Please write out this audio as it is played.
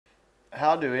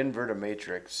how to invert a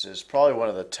matrix is probably one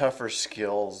of the tougher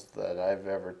skills that I've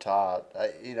ever taught.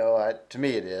 To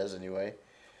me it is anyway.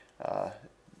 Uh,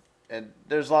 and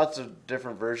there's lots of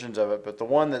different versions of it, but the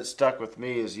one that stuck with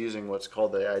me is using what's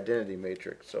called the identity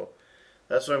matrix. So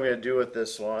that's what I'm going to do with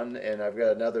this one, and I've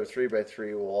got another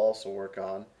 3x3 we'll also work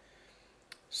on.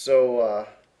 So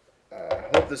I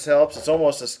hope this helps. It's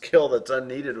almost a skill that's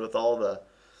unneeded with all the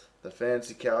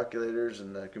fancy calculators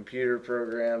and the computer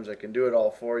programs that can do it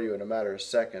all for you in a matter of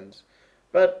seconds.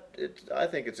 But I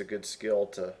think it's a good skill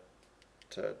to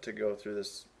go through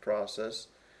this process.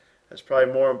 It's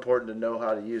probably more important to know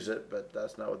how to use it, but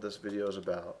that's not what this video is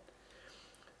about.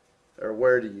 Or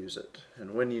where to use it,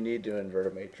 and when you need to invert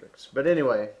a matrix. But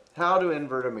anyway, how to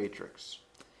invert a matrix.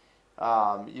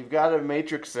 You've got a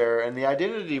matrix there, and the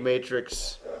identity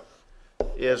matrix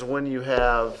is when you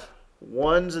have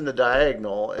ones in the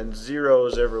diagonal and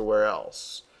zeros everywhere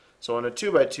else. So in a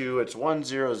 2x2, it's 1,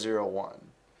 0, 0, 1.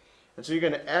 And so you're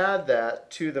going to add that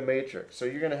to the matrix. So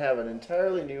you're going to have an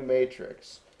entirely new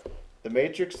matrix. The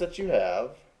matrix that you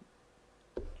have,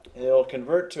 and it'll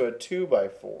convert to a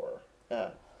 2x4.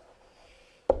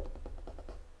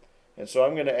 And so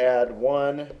I'm going to add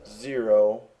 1,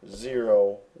 0,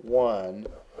 0, 1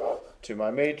 to my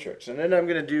matrix. And then I'm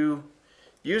going to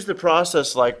use the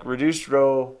process like reduced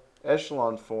row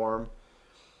echelon form.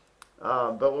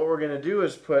 But what we're going to do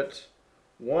is put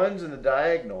 1s in the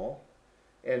diagonal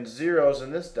and 0s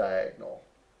in this diagonal.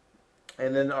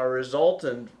 And then our result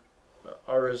will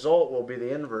be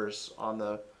the inverse on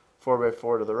the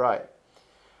 4x4 to the right.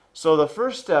 So the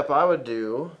first step I would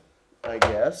do, I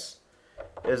guess,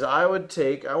 is I want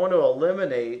to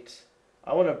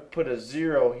put a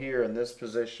 0 here in this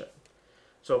position.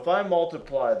 So if I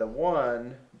multiply the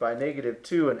 1 by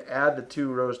 -2 and add the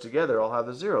two rows together, I'll have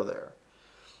a 0 there.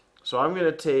 So I'm going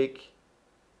to take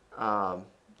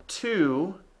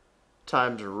 2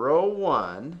 times row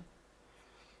 1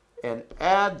 and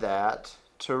add that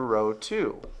to row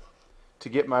 2 to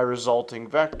get my resulting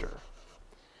vector.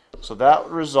 So that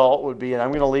result would be, and I'm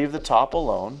going to leave the top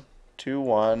alone, 2,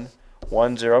 1,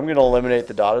 1, 0. I'm going to eliminate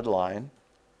the dotted line.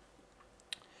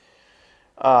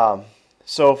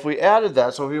 So if we added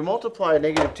that, so if we multiply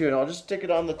 -2, and I'll just stick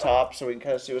it on the top so we can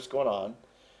kind of see what's going on.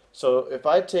 So if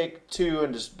I take 2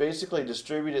 and just basically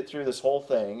distribute it through this whole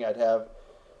thing, I'd have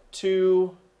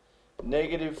 2,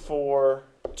 -4,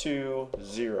 2,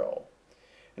 0.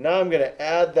 And now I'm going to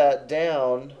add that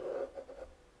down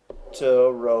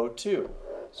to row 2.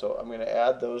 So I'm going to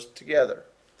add those together.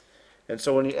 And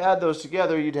so when you add those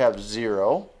together, you'd have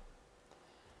 0.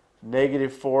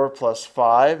 -4 plus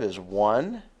 5 is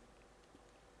 1.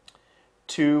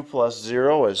 2 plus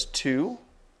 0 is 2.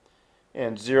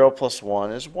 And 0 plus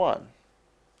 1 is 1.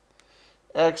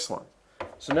 Excellent.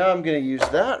 So now I'm going to use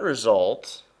that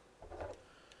result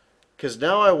because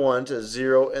now I want a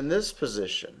 0 in this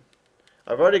position.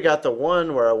 I've already got the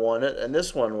 1 where I want it and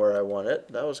this one where I want it.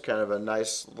 That was kind of a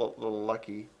nice little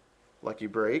lucky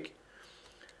break.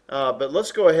 But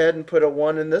let's go ahead and put a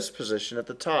 1 in this position at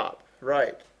the top.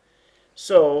 Right.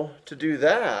 So to do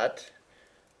that,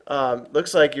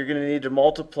 looks like you're going to need to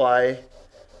multiply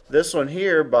this one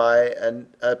here by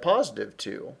a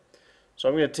 +2. So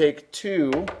I'm going to take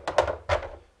 2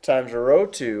 times row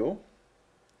 2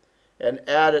 and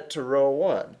add it to row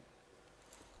 1.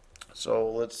 So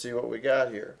let's see what we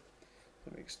got here.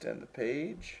 Let me extend the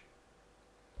page.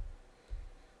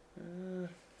 Come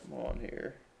on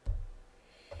here.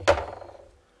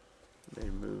 Let me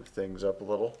move things up a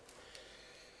little.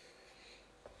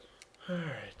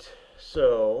 Alright,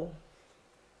 so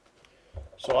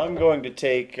I'm going to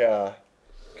take, kind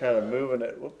of moving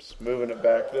it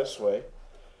back this way.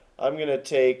 I'm going to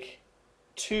take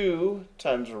 2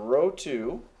 times row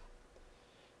 2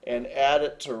 and add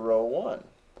it to row 1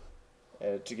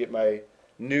 to get my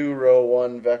new row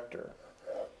 1 vector.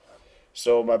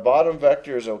 So my bottom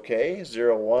vector is okay,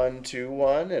 0, 1, 2,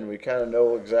 1, and we kind of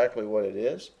know exactly what it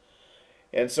is.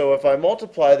 And so if I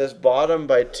multiply this bottom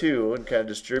by 2 and kind of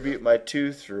distribute my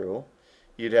 2 through,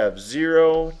 you'd have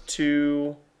 0,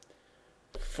 2,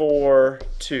 4,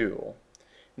 2.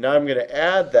 Now I'm going to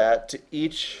add that to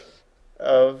each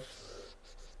of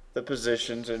the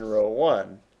positions in row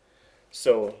 1.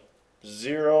 So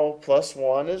 0 plus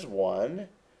 1 is 1,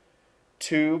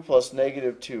 2 plus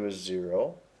 -2 is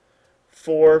 0,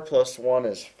 4 plus 1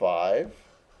 is 5,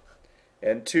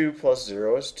 and 2 plus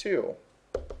 0 is 2.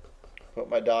 Put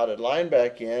my dotted line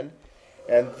back in,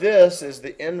 and this is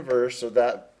the inverse of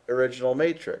that original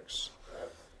matrix.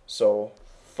 So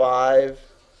 5,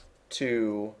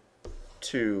 2,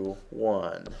 2,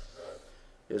 1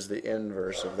 is the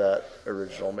inverse of that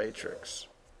original matrix.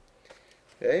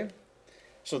 Okay?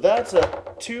 So that's a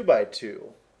 2 by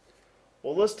 2.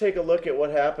 Well, let's take a look at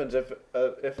what happens if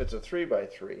it's a 3 by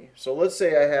 3. So let's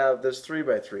say I have this 3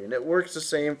 by 3, and it works the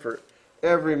same for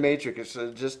every matrix.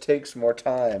 It just takes more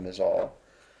time is all.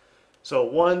 So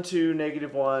 1, 2,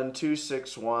 negative 1, 2,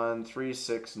 6, 1, 3,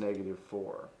 6, negative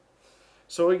 4.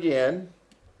 So again,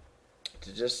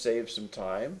 to just save some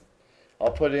time, I'll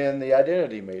put in the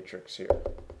identity matrix here.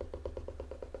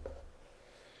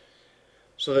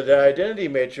 So the identity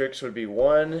matrix would be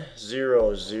 1,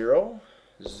 0, 0,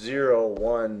 0,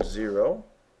 1, 0,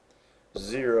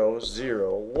 0,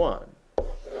 0, 1.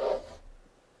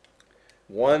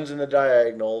 Ones in the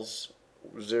diagonals,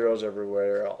 zeros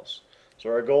everywhere else. So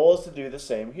our goal is to do the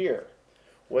same here.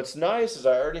 What's nice is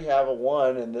I already have a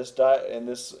 1 in this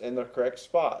in the correct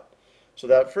spot. So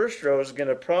that first row is going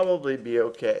to probably be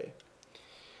okay.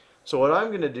 So what I'm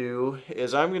going to do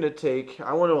is I want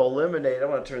to eliminate, I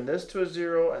want to turn this to a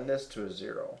 0 and this to a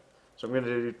 0. So I'm going to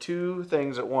do two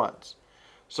things at once.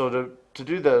 So to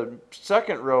do the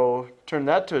second row, turn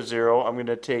that to a 0, I'm going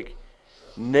to take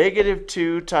negative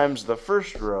 2 times the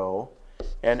first row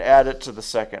and add it to the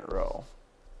second row.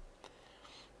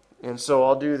 And so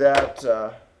I'll do that,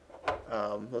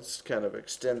 let's kind of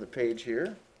extend the page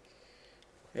here.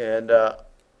 And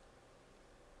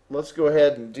let's go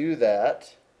ahead and do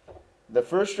that. The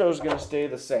first row is going to stay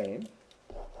the same.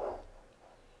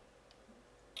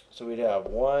 So we'd have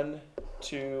 1,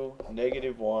 2,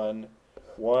 negative 1,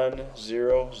 1,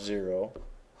 0, 0.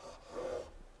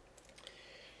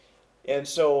 And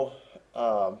so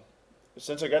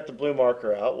since I got the blue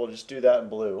marker out, we'll just do that in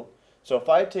blue. So if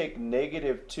I take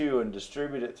negative 2 and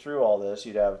distribute it through all this,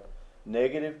 you'd have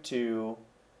negative 2,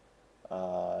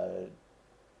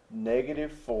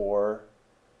 negative 4,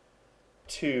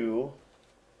 2,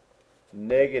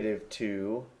 negative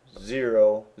 2,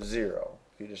 0, 0.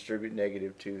 If you distribute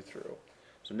negative 2 through.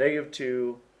 So negative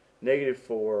 2, negative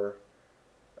 4,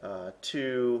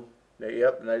 2,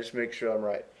 yep, and I just make sure I'm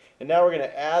right. And now we're going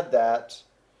to add that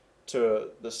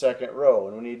to the second row.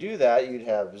 And when you do that, you'd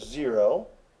have 0.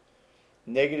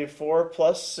 Negative 4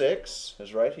 plus 6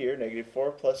 is right here. Negative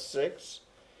 4 plus 6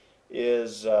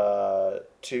 is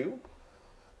 2.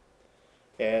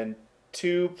 And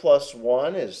 2 plus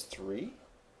 1 is 3.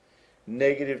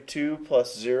 Negative 2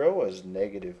 plus 0 is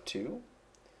negative 2.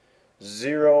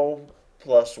 0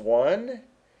 plus 1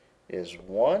 is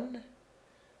 1.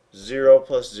 0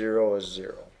 plus 0 is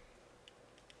 0.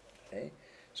 Okay,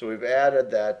 so we've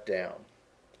added that down.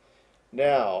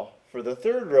 Now, for the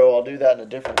third row, I'll do that in a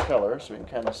different color so we can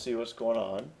kind of see what's going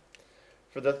on.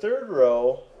 For the third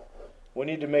row, we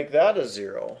need to make that a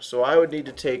 0. So I would need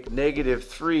to take negative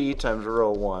 3 times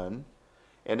row 1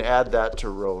 and add that to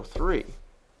row 3.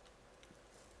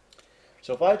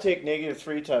 So if I take negative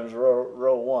 3 times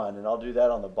row 1, and I'll do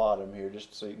that on the bottom here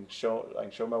just so I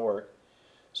can show my work.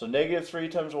 So negative 3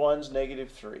 times 1 is negative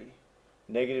 3.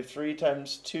 Negative 3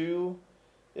 times 2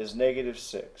 is negative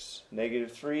 6.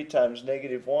 Negative 3 times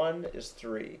negative 1 is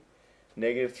 3.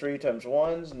 Negative 3 times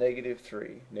 1 is negative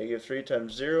 3. Negative 3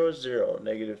 times 0 is 0.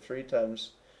 Negative 3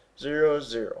 times 0 is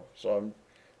 0. So I'm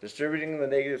distributing the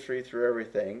negative 3 through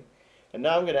everything. And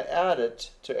now I'm going to add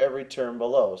it to every term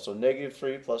below. So negative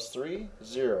 3 plus 3,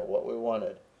 0, what we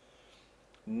wanted.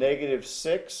 Negative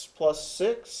 6 plus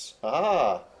 6,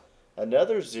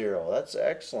 another 0. That's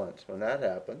excellent when that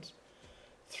happens.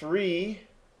 3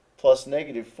 plus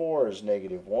negative 4 is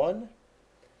negative 1.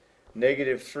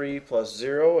 Negative 3 plus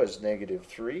 0 is negative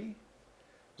 3.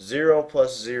 0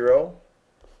 plus 0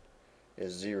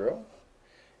 is 0.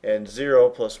 And 0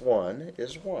 plus 1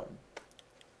 is 1.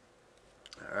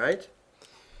 Alright?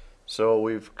 So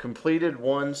we've completed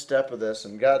one step of this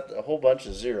and got a whole bunch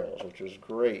of zeros, which was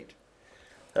great.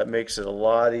 That makes it a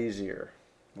lot easier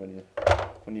when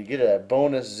you get a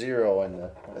bonus 0 in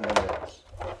the mix.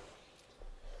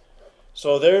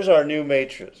 So there's our new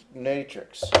matrix.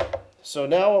 So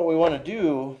now what we want to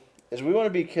do is we want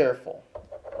to be careful.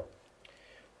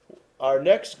 Our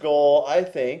next goal, I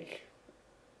think,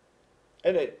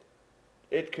 and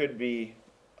it could be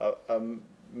a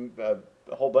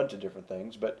whole bunch of different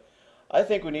things, but I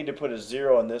think we need to put a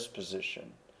 0 in this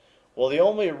position. Well, the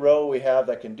only row we have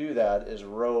that can do that is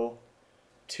row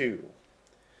 2.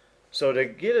 So to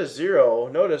get a 0,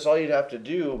 notice all you'd have to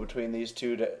do between these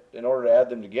two in order to add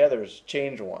them together is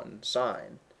change one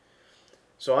sign.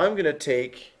 So I'm going to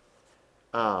take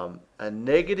a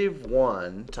negative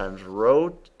 1 times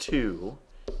row 2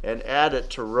 and add it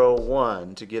to row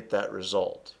 1 to get that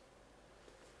result.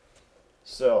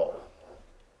 So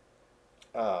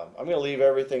I'm going to leave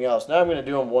everything else. Now I'm going to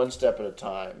do them one step at a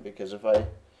time, because if I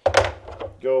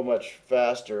go much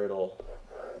faster, it'll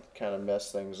kind of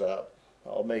mess things up.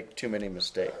 I'll make too many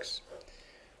mistakes.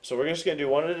 So we're just going to do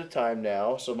one at a time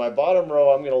now. So my bottom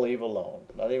row I'm going to leave alone.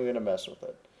 Not even going to mess with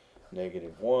it.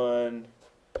 -1,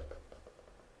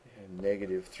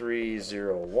 -3,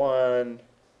 0, 1.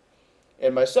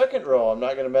 And my second row, I'm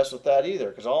not going to mess with that either,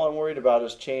 because all I'm worried about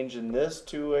is changing this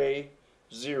to a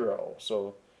 0.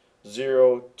 So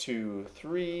 0, 2,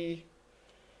 3,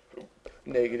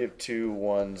 -2,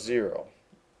 1, 0.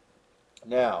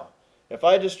 Now, if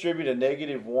I distribute a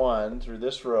 -1 through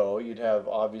this row, you'd have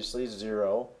obviously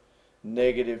 0,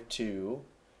 -2,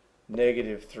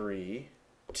 -3,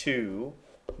 2,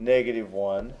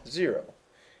 -1, 0.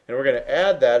 And we're going to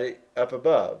add that up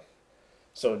above.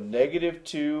 So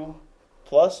 -2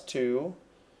 plus 2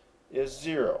 is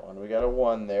 0. And we got a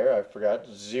 1 there. I forgot.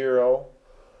 0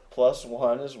 plus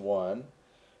 1 is 1.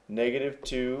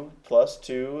 -2 plus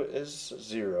 2 is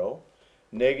 0.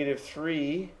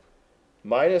 -3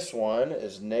 minus 1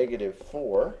 is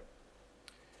 -4.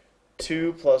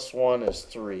 2 plus 1 is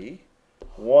 3.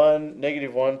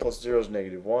 -1 plus 0 is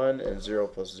 -1. And 0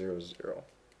 plus 0 is 0.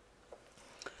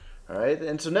 Alright,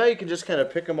 and so now you can just kind of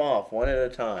pick them off one at a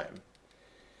time.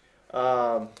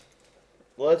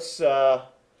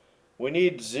 We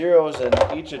need zeros in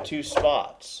each of 2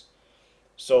 spots.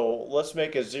 So let's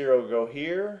make a 0 go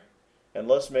here, and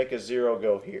let's make a 0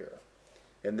 go here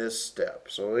in this step.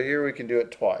 So here we can do it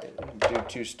twice, do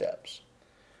 2 steps.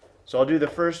 So I'll do the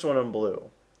first one in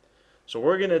blue. So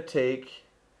we're going to take,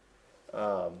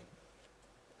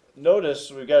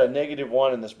 notice we've got a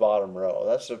 -1 in this bottom row.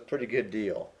 That's a pretty good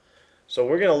deal. So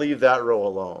we're going to leave that row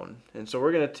alone. And so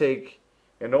we're going to take,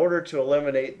 in order to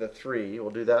eliminate the 3,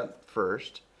 we'll do that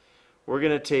first. We're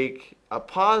going to take a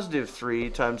 +3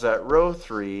 times that row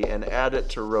 3 and add it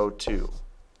to row 2.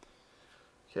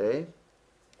 Okay?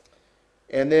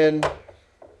 And then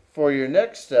for your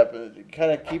next step,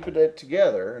 kind of keep it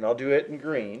together, and I'll do it in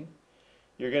green.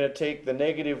 You're going to take the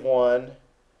 -1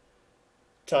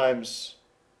 times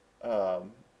a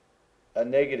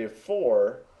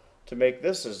 -4 to make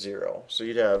this a 0. So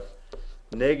you'd have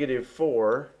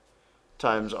 -4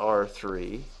 times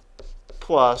R3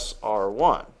 plus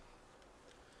R1.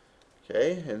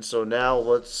 Okay, and so now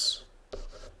let's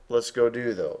go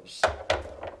do those.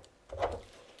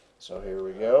 So here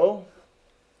we go.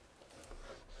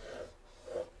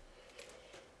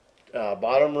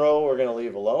 Bottom row we're going to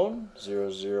leave alone. 0,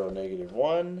 0,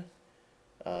 -1.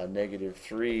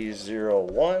 -3, 0,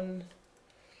 1.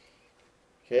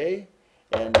 Okay,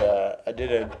 and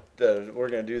we're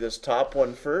going to do this top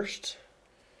one first.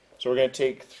 So we're going to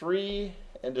take 3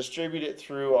 and distribute it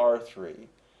through R3.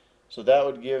 So that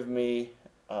would give me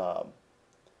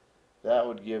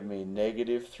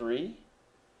 -3.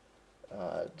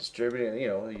 Distributing,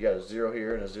 you got a 0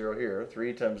 here and a 0 here.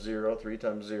 3 times 0, 3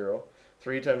 times 0.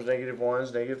 3 times -1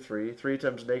 is -3. 3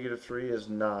 times -3 is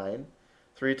 9.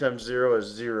 3 times 0 is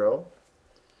 0.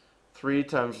 3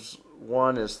 times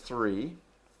 1 is 3.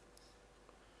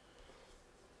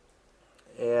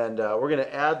 And we're going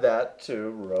to add that to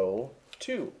row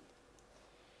 2.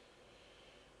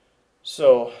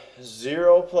 So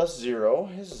 0 plus 0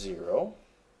 is 0.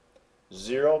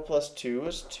 0 plus 2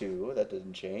 is 2. That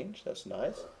didn't change. That's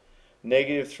nice.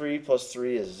 -3 plus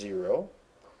 3 is 0.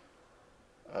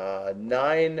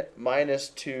 9 minus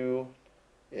 2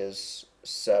 is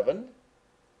 7.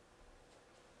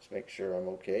 Let's make sure I'm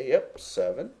okay. Yep,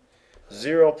 7.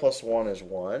 0 plus 1 is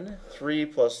 1. 3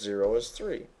 plus 0 is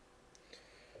 3.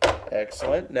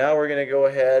 Excellent. Now we're going to go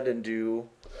ahead and do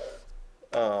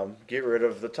get rid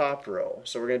of the top row.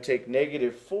 So we're going to take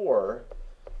 -4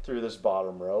 through this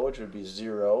bottom row, which would be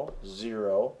 0,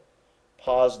 0,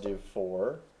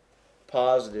 +4,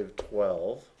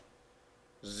 +12,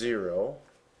 0,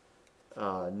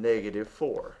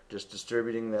 -4. Just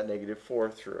distributing that -4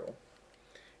 through.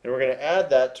 And we're going to add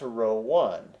that to row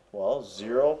 1. Well,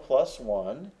 0 plus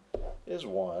 1 is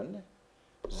 1.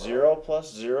 0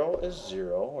 plus 0 is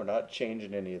 0. We're not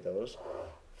changing any of those.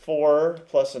 4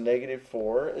 plus a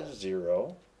 -4 is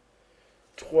 0.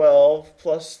 12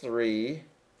 plus 3,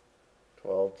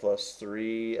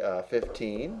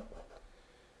 15.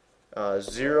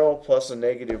 0 plus a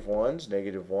 -1 is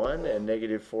 -1, and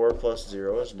 -4 plus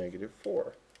 0 is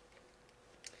 -4.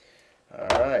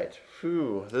 Alright,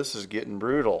 whew, this is getting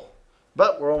brutal.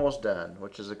 But we're almost done,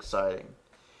 which is exciting.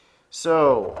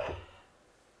 So,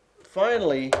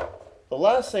 finally, the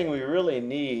last thing we really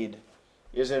need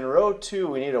is in row 2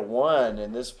 we need a 1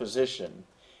 in this position.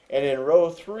 And in row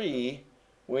 3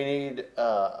 we need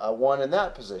a 1 in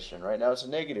that position. Right now it's a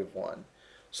 -1.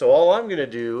 So all I'm going to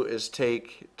do is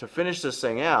to finish this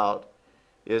thing out,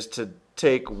 is to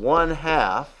take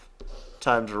 1/2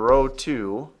 times row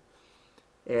 2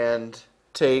 and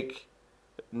take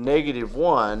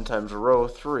 -1 times row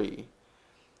 3.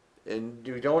 And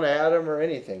you don't add them or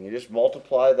anything. You just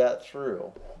multiply that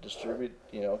through. Distribute,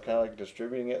 kind of like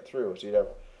distributing it through. So you'd have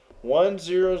 1,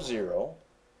 0, 0,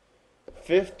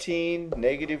 15,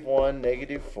 -1,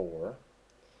 -4,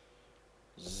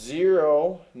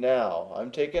 0. Now,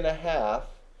 I'm taking a half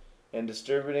and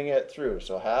distributing it through.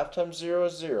 So half times 0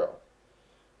 is 0.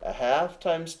 A half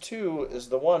times 2 is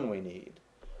the 1 we need.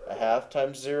 A half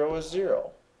times 0 is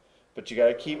 0. But you got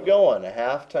to keep going. A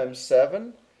half times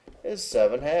 7 is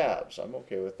 7 halves. I'm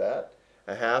okay with that.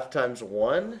 A half times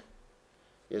 1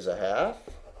 is a half.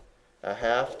 A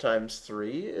half times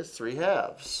 3 is 3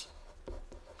 halves.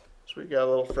 So we got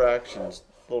a little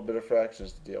bit of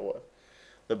fractions to deal with.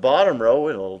 The bottom row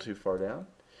went a little too far down.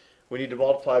 We need to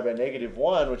multiply by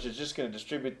 -1, which is just going to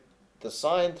distribute the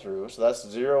sign through. So that's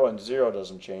 0 and 0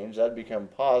 doesn't change. That'd become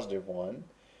 +1,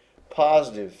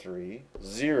 +3,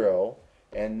 0,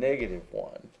 and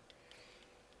 -1.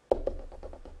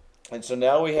 And so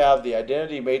now we have the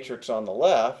identity matrix on the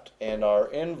left and our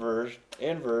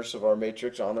inverse of our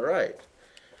matrix on the right.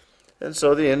 And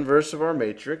so the inverse of our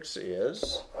matrix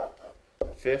is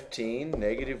 15,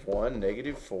 -1,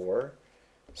 -4,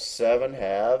 7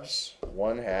 halves,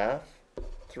 1 half,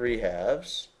 3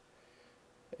 halves,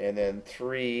 and then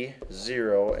 3,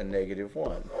 0, and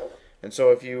 -1. And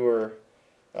so if you were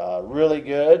really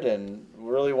good and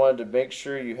really wanted to make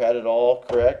sure you had it all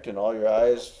correct and all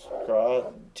your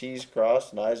T's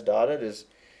crossed and I's dotted, is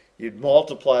you'd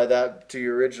multiply that to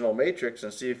your original matrix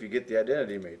and see if you get the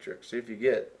identity matrix. See if you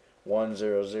get 1,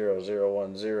 0, 0, 0,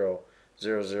 1, 0,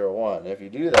 0, 0, 1. If you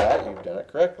do that, you've done it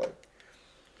correctly.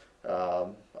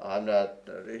 I'm not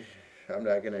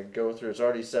going to go through. It's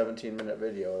already a 17-minute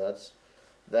video.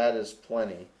 That is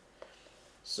plenty.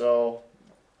 So,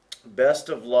 best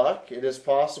of luck. It is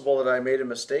possible that I made a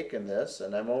mistake in this,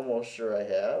 and I'm almost sure I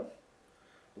have.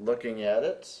 Looking at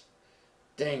it.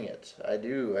 Dang it.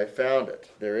 I found it.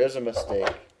 There is a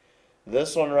mistake.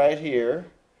 This one right here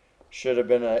should have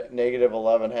been a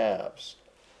 -11 halves.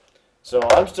 So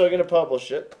I'm still going to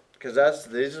publish it, because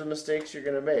these are the mistakes you're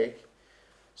going to make.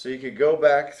 So you could go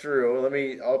back through.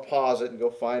 I'll pause it and go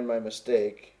find my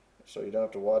mistake, so you don't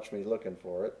have to watch me looking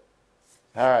for it.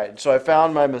 Alright, so I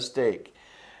found my mistake.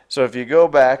 So if you go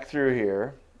back through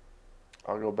here,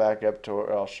 I'll go back up to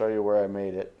where I'll show you where I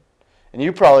made it. And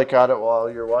you probably caught it while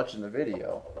you're watching the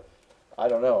video. I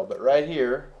don't know, but right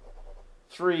here,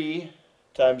 3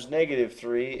 times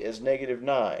 -3 is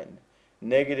 -9.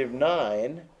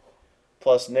 -9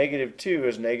 plus -2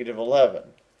 is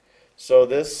 -11. So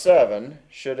this 7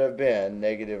 should have been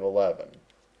 -11.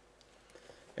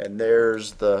 And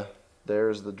there's the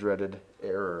dreaded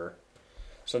error.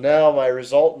 So now my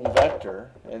resultant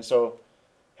vector, and so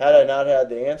had I not had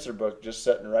the answer book just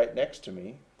sitting right next to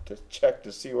me to check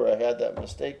to see where I had that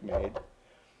mistake made,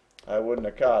 I wouldn't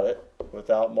have caught it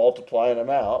without multiplying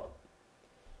them out.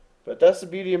 But that's the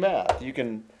beauty of math.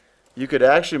 You could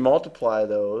actually multiply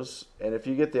those, and if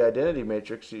you get the identity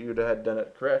matrix, you'd have done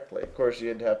it correctly. Of course,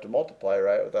 you'd have to multiply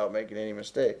right without making any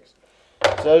mistakes.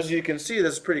 So as you can see,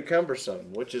 this is pretty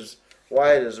cumbersome, which is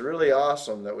why it is really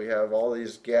awesome that we have all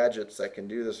these gadgets that can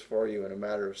do this for you in a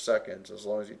matter of seconds, as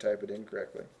long as you type it in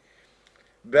correctly.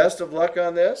 Best of luck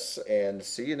on this, and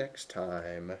see you next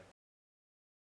time.